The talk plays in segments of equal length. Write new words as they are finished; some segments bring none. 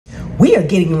We are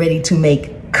getting ready to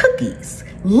make cookies.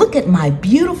 Look at my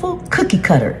beautiful cookie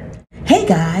cutter. Hey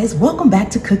guys, welcome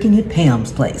back to Cooking at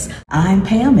Pam's Place. I'm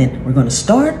Pam and we're going to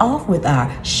start off with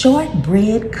our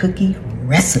shortbread cookie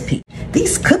recipe.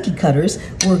 These cookie cutters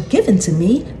were given to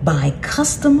me by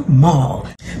Custom Mall.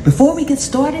 Before we get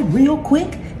started, real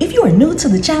quick, if you are new to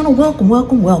the channel,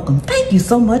 welcome. Thank you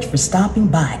so much for stopping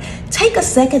by. Take a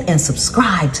second and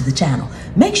subscribe to the channel.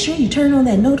 Make sure you turn on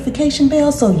that notification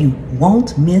bell so you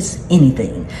won't miss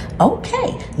anything.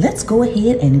 Okay, let's go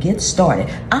ahead and get started.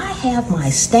 I have my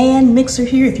stand mixer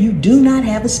here. If you do not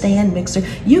have a stand mixer,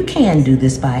 you can do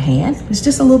this by hand. It's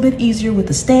just a little bit easier with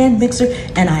the stand mixer.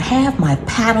 And I have my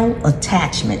paddle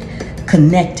attachment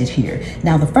connected here.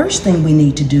 Now, the first thing we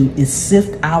need to do is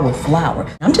sift our flour.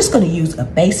 I'm just going to use a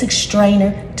basic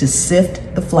strainer to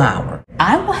sift the flour.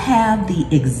 I will have the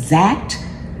exact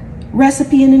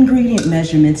recipe and ingredient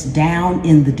measurements down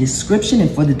in the description. And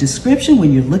for the description,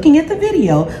 when you're looking at the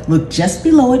video, look just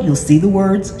below it. You'll see the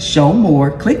words show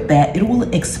more. Click that. It will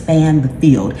expand the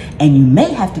field. And you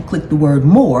may have to click the word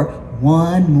more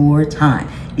one more time.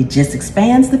 It just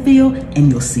expands the field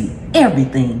and you'll see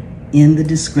everything in the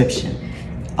description.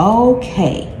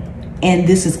 Okay, and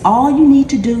this is all you need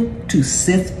to do to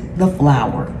sift the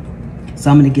flour. So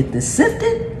I'm going to get this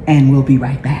sifted and we'll be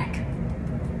right back.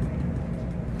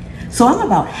 So I'm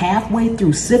about halfway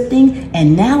through sifting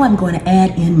and now I'm going to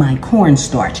add in my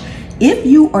cornstarch. If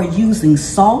you are using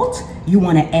salt, you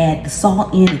want to add the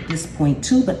salt in at this point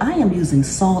too, but I am using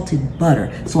salted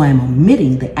butter, so I am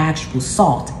omitting the actual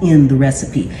salt in the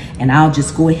recipe. And I'll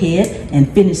just go ahead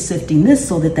and finish sifting this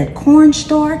so that that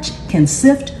cornstarch can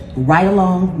sift right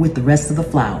along with the rest of the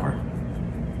flour.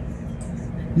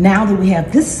 Now that we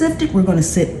have this sifted, we're going to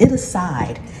set it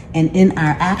aside. And in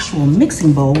our actual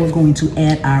mixing bowl, we're going to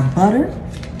add our butter,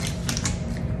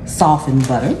 softened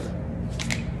butter,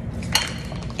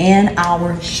 and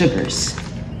our sugars.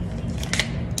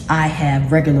 I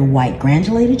have regular white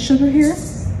granulated sugar here,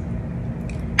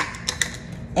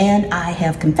 and I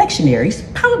have confectionary's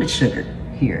powdered sugar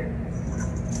here.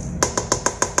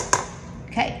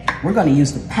 Okay, we're going to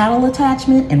use the paddle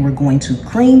attachment and we're going to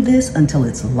cream this until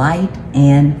it's light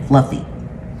and fluffy.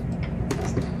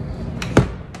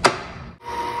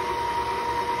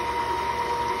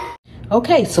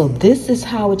 Okay, so this is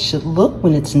how it should look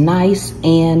when it's nice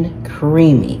and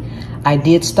creamy. I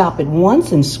did stop it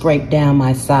once and scrape down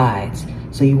my sides.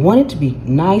 So you want it to be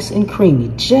nice and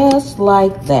creamy, just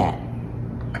like that.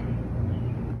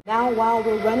 Now while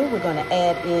we're running, we're going to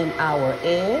add in our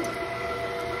egg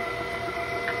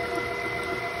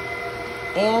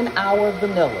and our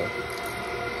vanilla.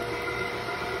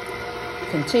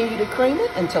 Continue to cream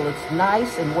it until it's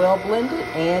nice and well blended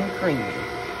and creamy.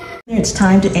 It's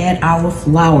time to add our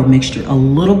flour mixture a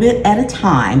little bit at a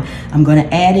time. I'm going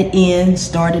to add it in,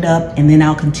 start it up, and then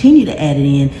I'll continue to add it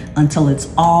in until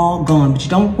it's all gone. But you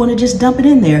don't want to just dump it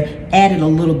in there. Add it a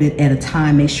little bit at a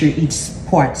time. Make sure each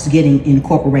part's getting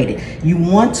incorporated. You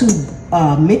want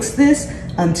to mix this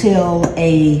until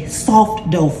a soft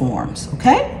dough forms,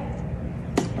 okay?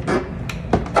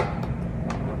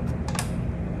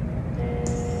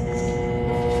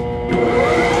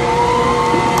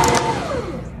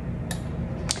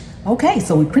 Okay,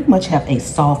 so we pretty much have a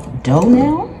soft dough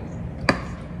now.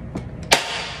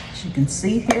 As you can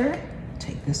see here,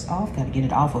 take this off, gotta get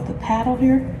it off of the paddle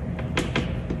here.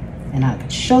 And I can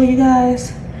show you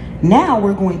guys. Now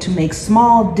we're going to make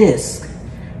small discs,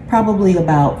 probably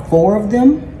about 4 of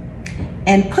them,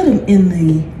 and put them in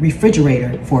the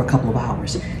refrigerator for a couple of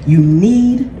hours. You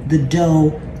need the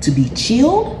dough to be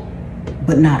chilled,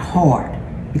 but not hard,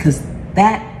 because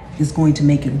that is going to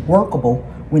make it workable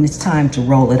when it's time to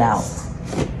roll it out.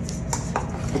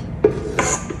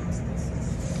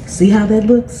 See how that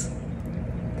looks?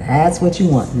 That's what you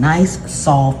want, nice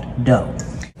soft dough.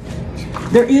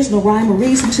 There is no rhyme or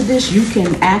reason to this. You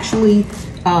can actually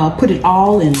put it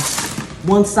all in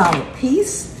one solid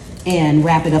piece and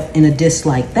wrap it up in a disc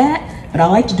like that. But I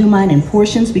like to do mine in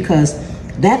portions because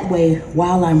that way,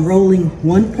 while I'm rolling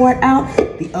one part out,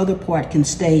 the other part can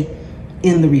stay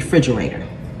in the refrigerator.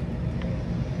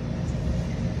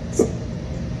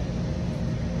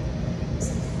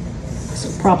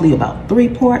 Probably about 3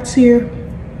 parts here.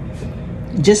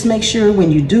 Just make sure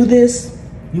when you do this,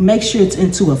 you make sure it's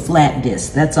into a flat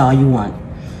disc. That's all you want.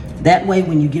 That way,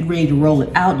 when you get ready to roll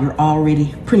it out, you're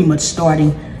already pretty much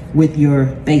starting with your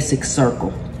basic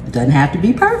circle. It doesn't have to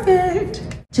be perfect.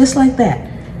 Just like that.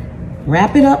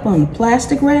 Wrap it up on the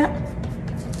plastic wrap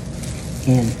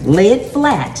and lay it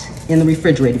flat in the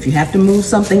refrigerator. If you have to move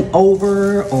something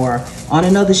over or on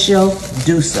another shelf,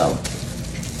 do so.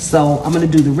 So I'm gonna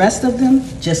do the rest of them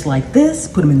just like this,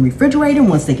 put them in the refrigerator.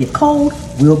 Once they get cold,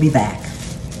 we'll be back.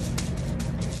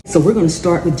 So we're gonna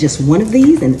start with just one of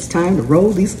these, and it's time to roll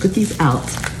these cookies out.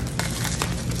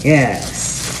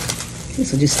 Yes. Okay,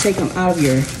 so just take them out of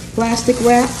your plastic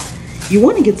wrap. You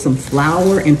wanna get some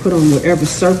flour and put on whatever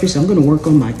surface. I'm gonna work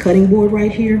on my cutting board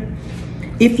right here.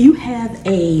 If you have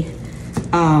a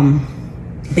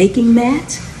baking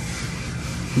mat,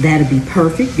 that'd be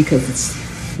perfect because it's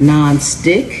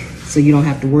non-stick, so you don't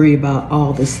have to worry about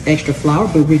all this extra flour,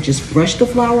 but we just brush the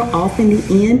flour off in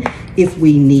the end if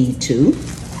we need to.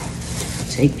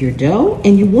 Take your dough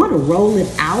and you want to roll it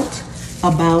out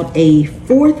about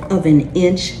 1/4 of an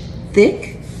inch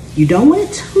thick. You don't want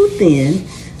it too thin,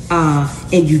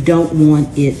 and you don't want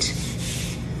it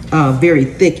very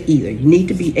thick either. You need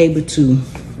to be able to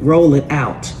roll it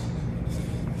out.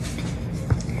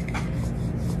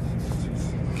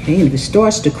 Okay, and if it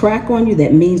starts to crack on you,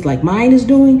 that means, like mine is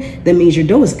doing, that means your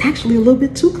dough is actually a little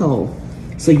bit too cold.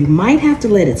 So you might have to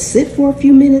let it sit for a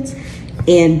few minutes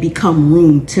and become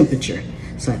room temperature.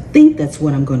 So I think that's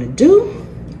what I'm gonna do,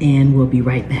 and we'll be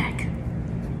right back.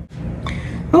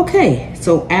 Okay,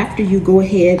 so after you go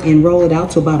ahead and roll it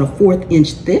out to about 1/4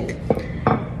 inch thick,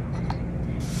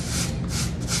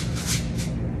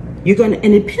 you're gonna,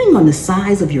 and depending on the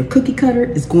size of your cookie cutter,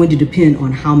 is going to depend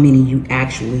on how many you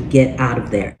actually get out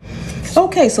of there.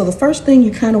 Okay, so the first thing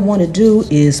you kind of want to do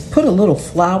is put a little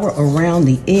flour around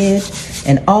the edge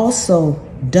and also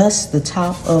dust the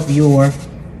top of your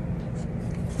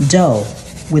dough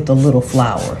with a little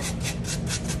flour.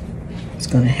 It's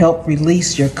gonna help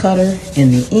release your cutter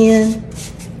in the end.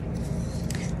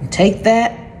 You take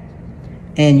that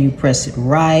and you press it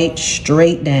right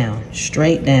straight down,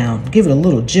 straight down. Give it a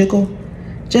little jiggle,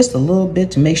 just a little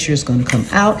bit to make sure it's gonna come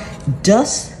out.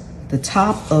 Dust the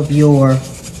top of your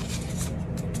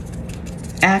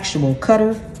actual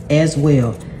cutter as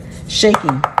well,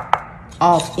 shaking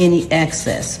off any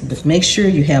excess, but make sure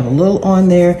you have a little on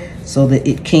there so that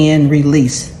it can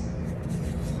release.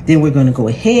 Then we're gonna go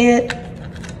ahead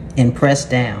and press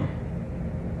down.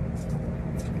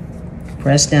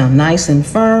 Press down nice and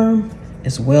firm,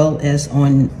 as well as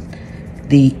on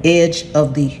the edge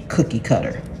of the cookie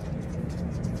cutter.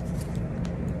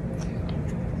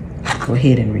 Go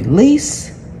ahead and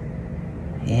release,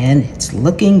 and it's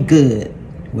looking good.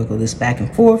 Wiggle this back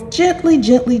and forth, gently,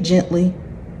 gently, gently.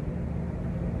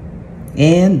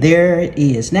 And there it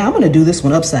is. Now I'm gonna do this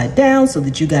one upside down so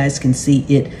that you guys can see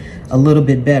it a little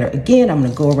bit better. Again, I'm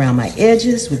gonna go around my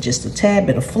edges with just a tad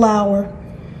bit of flour,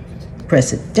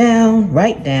 press it down,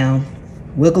 right down,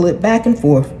 wiggle it back and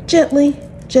forth gently,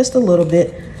 just a little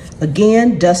bit.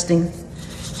 Again, dusting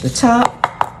the top,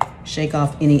 shake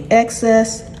off any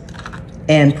excess,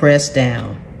 and press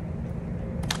down.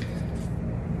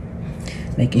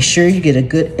 Making sure you get a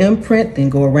good imprint, then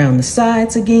go around the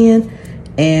sides again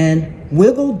and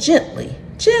wiggle gently,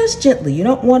 just gently. You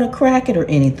don't want to crack it or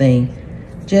anything,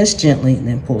 just gently, and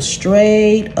then pull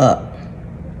straight up.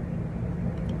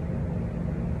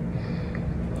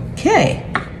 Okay,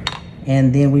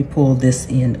 and then we pull this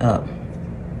end up.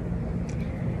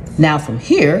 Now from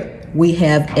here, we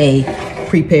have a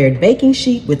prepared baking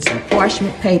sheet with some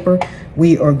parchment paper.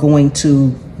 We are going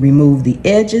to remove the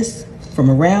edges from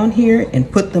around here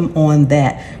and put them on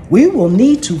that. We will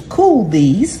need to cool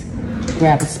these.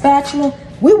 Grab a spatula.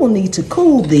 We will need to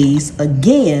cool these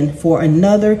again for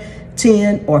another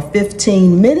 10 or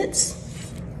 15 minutes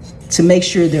to make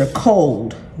sure they're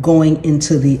cold going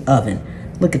into the oven.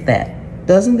 Look at that.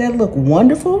 Doesn't that look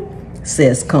wonderful?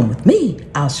 Says, come with me.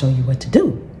 I'll show you what to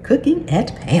do. Cooking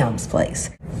at Pam's Place.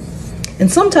 And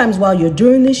sometimes while you're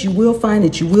doing this, you will find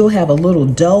that you will have a little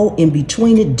dough in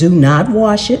between it. Do not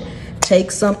wash it.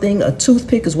 Take something, a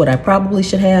toothpick is what I probably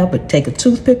should have, but take a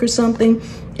toothpick or something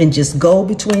and just go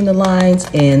between the lines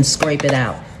and scrape it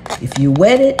out. If you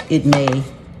wet it, it may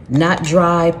not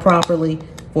dry properly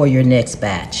for your next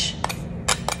batch.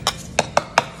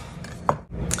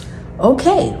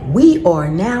 Okay, we are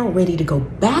now ready to go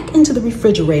back into the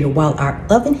refrigerator while our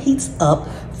oven heats up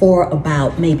for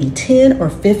about maybe 10 or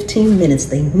 15 minutes.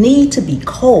 They need to be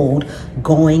cold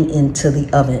going into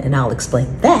the oven, and I'll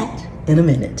explain that in a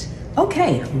minute.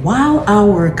 Okay, while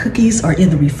our cookies are in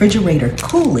the refrigerator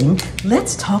cooling,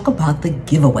 let's talk about the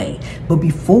giveaway. But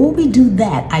before we do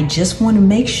that, I just want to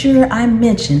make sure I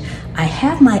mention I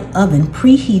have my oven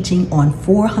preheating on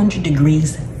 400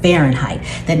 degrees Fahrenheit.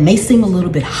 That may seem a little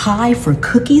bit high for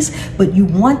cookies, but you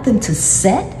want them to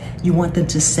set. You want them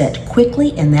to set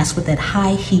quickly, and that's what that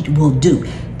high heat will do.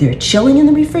 They're chilling in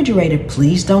the refrigerator.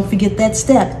 Please don't forget that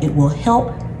step. It will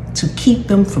help to keep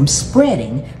them from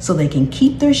spreading so they can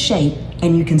keep their shape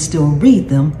and you can still read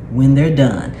them when they're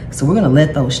done. So we're gonna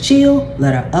let those chill,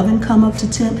 let our oven come up to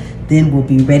temp, then we'll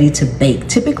be ready to bake.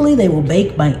 Typically they will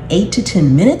bake by 8 to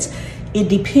 10 minutes. It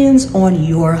depends on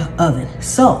your oven.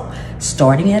 So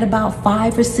starting at about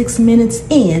 5 or 6 minutes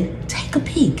in, take a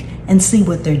peek and see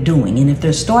what they're doing. And if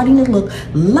they're starting to look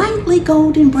lightly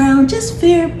golden brown, just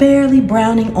barely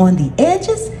browning on the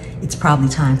edges, it's probably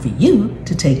time for you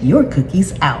to take your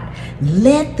cookies out.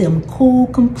 Let them cool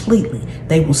completely.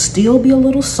 They will still be a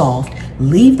little soft.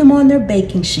 Leave them on their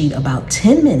baking sheet about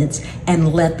 10 minutes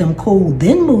and let them cool.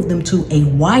 Then move them to a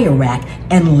wire rack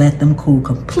and let them cool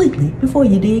completely before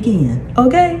you dig in,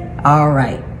 okay? All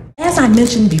right. As I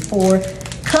mentioned before,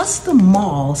 Custom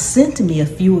Mall sent to me a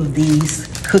few of these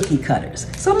cookie cutters.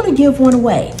 So I'm gonna give one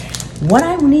away. What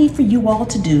I need for you all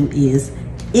to do is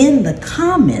in the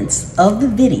comments of the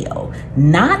video,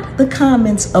 not the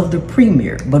comments of the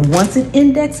premiere, but once it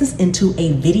indexes into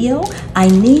a video, I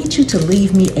need you to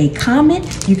leave me a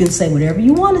comment. You can say whatever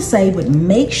you want to say, but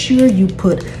make sure you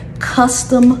put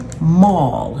Custom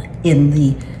Mall in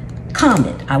the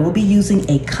comment. I will be using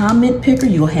a comment picker.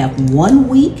 You'll have 1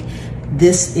 week.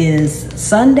 This is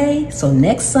Sunday, so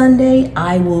next Sunday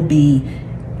I will be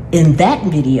in that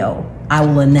video. I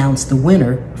will announce the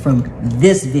winner from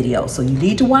this video. So you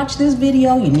need to watch this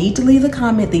video, you need to leave a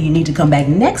comment, then you need to come back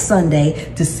next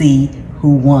Sunday to see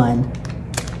who won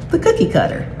the cookie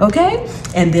cutter, okay?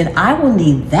 And then I will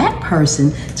need that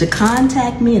person to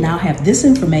contact me and I'll have this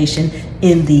information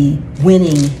in the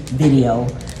winning video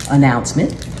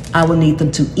announcement. I will need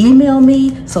them to email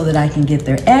me so that I can get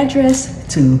their address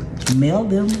to mail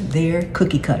them their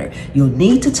cookie cutter. You'll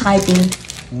need to type in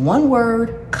one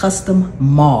word, Custom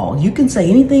Mall. You can say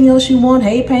anything else you want.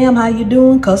 Hey Pam, how you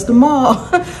doing? Custom Mall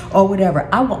or whatever.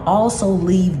 I will also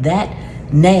leave that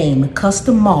name,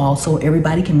 Custom Mall, so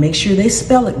everybody can make sure they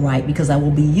spell it right because I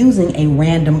will be using a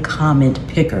random comment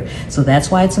picker. So that's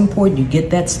why it's important you get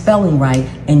that spelling right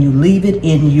and you leave it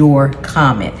in your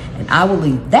comment. And I will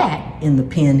leave that in the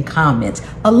pinned comments,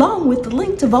 along with the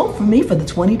link to vote for me for the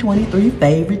 2023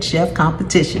 Favorite Chef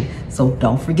Competition. So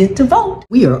don't forget to vote.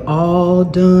 We are all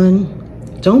done.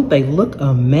 Don't they look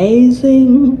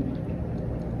amazing?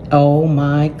 Oh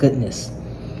my goodness.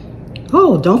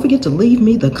 Oh, don't forget to leave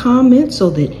me the comments so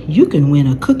that you can win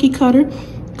a cookie cutter.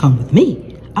 Come with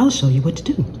me. I'll show you what to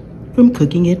do from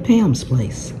Cooking at Pam's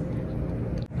Place.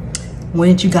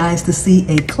 Want you guys to see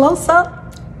a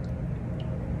close-up?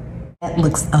 That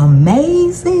looks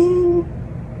amazing.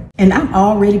 And I've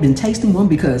already been tasting one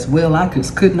because, well, I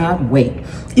just could not wait.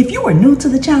 If you are new to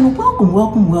the channel, welcome,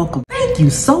 welcome, welcome. Thank you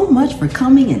so much for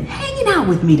coming and hanging out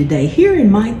with me today here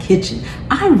in my kitchen.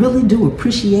 I really do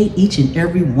appreciate each and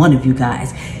every one of you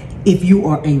guys. If you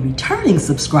are a returning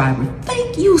subscriber,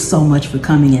 thank you so much for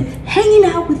coming and hanging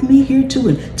out with me here too.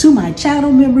 And to my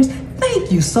channel members,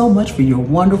 thank you so much for your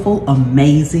wonderful,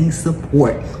 amazing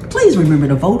support. Please remember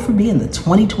to vote for me in the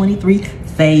 2023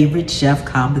 Favorite Chef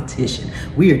Competition.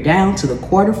 We are down to the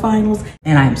quarterfinals,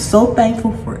 and I am so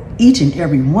thankful for each and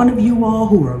every one of you all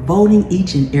who are voting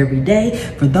each and every day,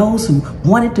 for those who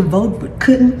wanted to vote but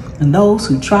couldn't, and those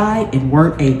who tried and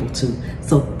weren't able to.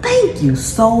 So thank you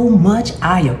so much.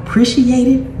 I appreciate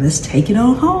it. Let's take it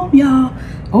on home, y'all.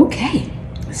 Okay,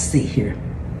 let's see here.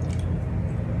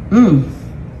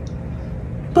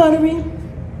 Buttery,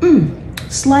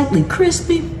 slightly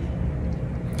crispy.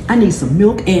 I need some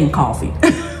milk and coffee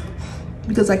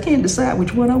because I can't decide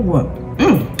which one I want.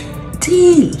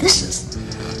 Delicious.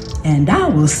 And I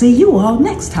will see you all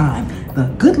next time.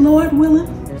 The good Lord willing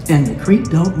and the creek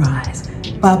don't rise.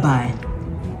 Bye-bye.